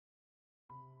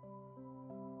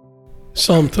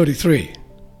Psalm 33.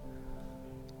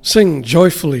 Sing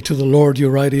joyfully to the Lord, you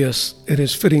righteous. It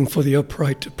is fitting for the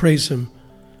upright to praise him.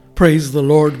 Praise the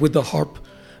Lord with the harp.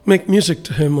 Make music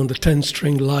to him on the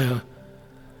 10-stringed lyre.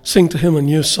 Sing to him a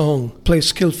new song. Play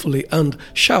skillfully and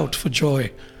shout for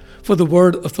joy. For the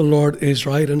word of the Lord is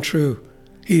right and true.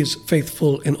 He is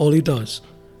faithful in all he does.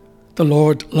 The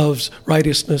Lord loves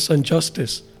righteousness and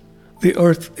justice. The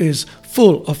earth is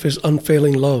full of his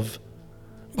unfailing love.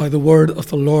 By the word of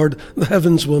the Lord the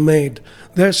heavens were made,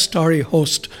 their starry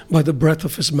host by the breath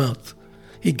of his mouth.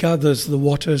 He gathers the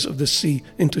waters of the sea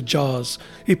into jars.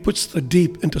 He puts the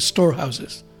deep into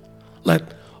storehouses.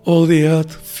 Let all the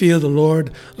earth fear the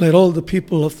Lord. Let all the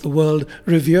people of the world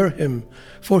revere him.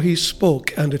 For he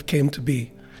spoke, and it came to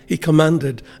be. He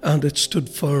commanded, and it stood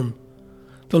firm.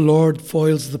 The Lord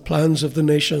foils the plans of the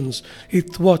nations. He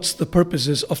thwarts the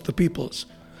purposes of the peoples.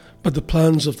 But the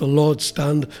plans of the Lord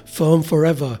stand firm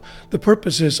forever, the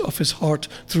purposes of his heart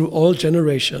through all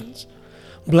generations.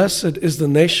 Blessed is the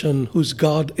nation whose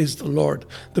God is the Lord,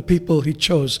 the people he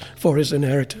chose for his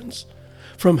inheritance.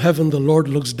 From heaven the Lord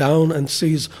looks down and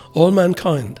sees all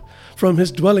mankind. From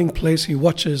his dwelling place he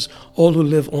watches all who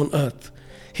live on earth.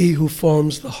 He who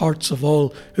forms the hearts of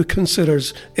all, who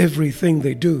considers everything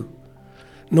they do.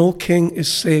 No king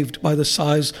is saved by the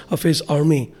size of his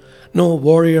army. No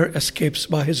warrior escapes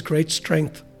by his great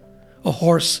strength. A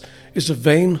horse is a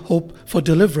vain hope for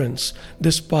deliverance.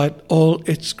 Despite all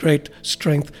its great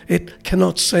strength, it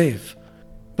cannot save.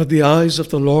 But the eyes of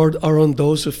the Lord are on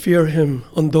those who fear him,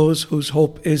 on those whose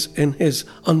hope is in his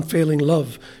unfailing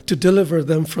love, to deliver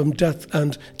them from death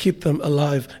and keep them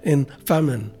alive in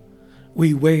famine.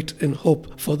 We wait in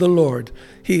hope for the Lord.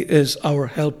 He is our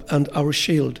help and our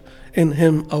shield. In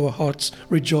him our hearts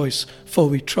rejoice, for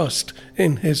we trust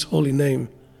in his holy name.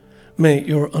 May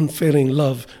your unfailing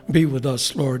love be with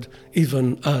us, Lord,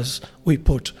 even as we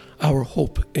put our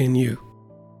hope in you.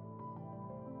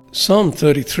 Psalm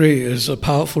 33 is a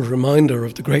powerful reminder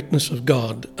of the greatness of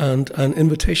God and an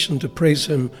invitation to praise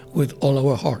him with all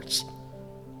our hearts.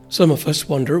 Some of us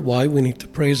wonder why we need to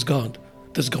praise God.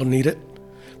 Does God need it?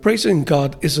 Praising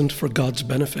God isn't for God's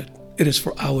benefit. It is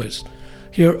for ours.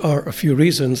 Here are a few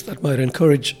reasons that might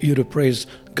encourage you to praise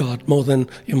God more than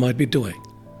you might be doing.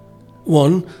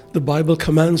 1. The Bible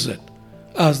commands it.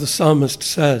 As the psalmist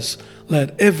says,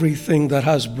 "Let everything that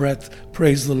has breath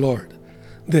praise the Lord."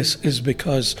 This is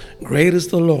because great is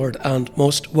the Lord and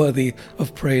most worthy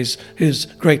of praise. His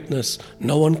greatness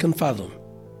no one can fathom.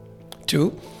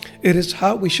 2. It is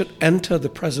how we should enter the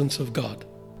presence of God.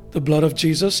 The blood of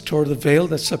Jesus tore the veil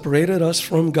that separated us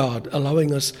from God,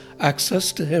 allowing us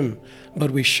access to him.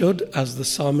 But we should, as the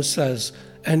psalmist says,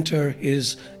 enter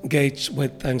his gates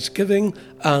with thanksgiving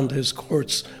and his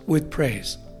courts with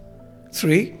praise.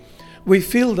 3. We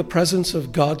feel the presence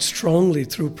of God strongly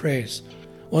through praise.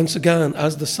 Once again,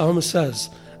 as the psalmist says,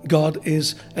 God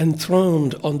is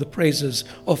enthroned on the praises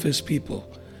of his people.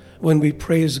 When we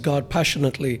praise God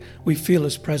passionately, we feel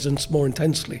his presence more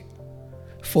intensely.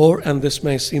 4, and this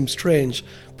may seem strange,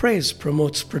 praise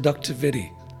promotes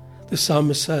productivity. The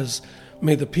psalmist says,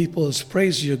 "May the peoples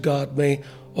praise you, God. May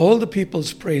all the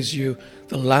peoples praise you.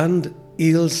 The land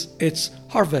yields its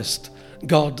harvest.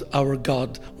 God, our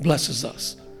God, blesses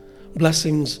us."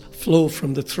 Blessings flow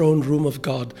from the throne room of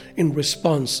God in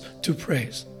response to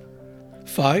praise.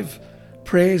 5,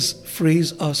 praise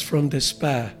frees us from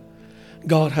despair.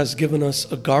 God has given us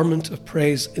a garment of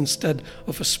praise instead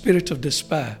of a spirit of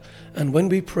despair. And when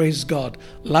we praise God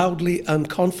loudly and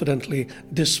confidently,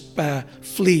 despair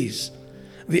flees.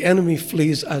 The enemy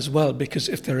flees as well, because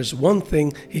if there is one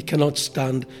thing he cannot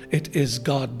stand, it is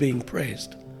God being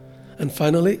praised. And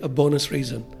finally, a bonus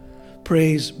reason.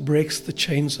 Praise breaks the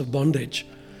chains of bondage.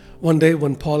 One day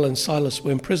when Paul and Silas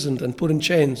were imprisoned and put in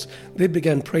chains, they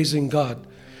began praising God.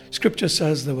 Scripture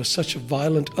says there was such a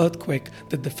violent earthquake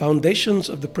that the foundations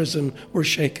of the prison were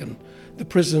shaken. The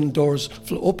prison doors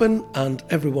flew open and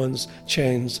everyone's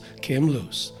chains came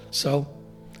loose. So,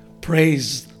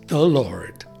 praise the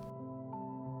Lord.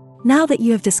 Now that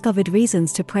you have discovered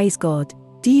reasons to praise God,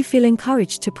 do you feel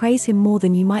encouraged to praise him more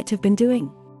than you might have been doing?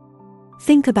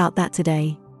 Think about that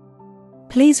today.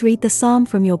 Please read the psalm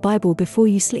from your Bible before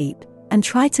you sleep, and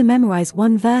try to memorize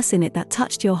one verse in it that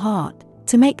touched your heart,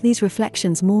 to make these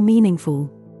reflections more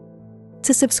meaningful.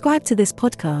 To subscribe to this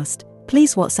podcast,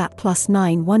 please WhatsApp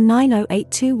 +9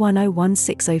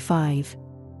 190821011605.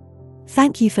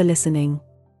 Thank you for listening.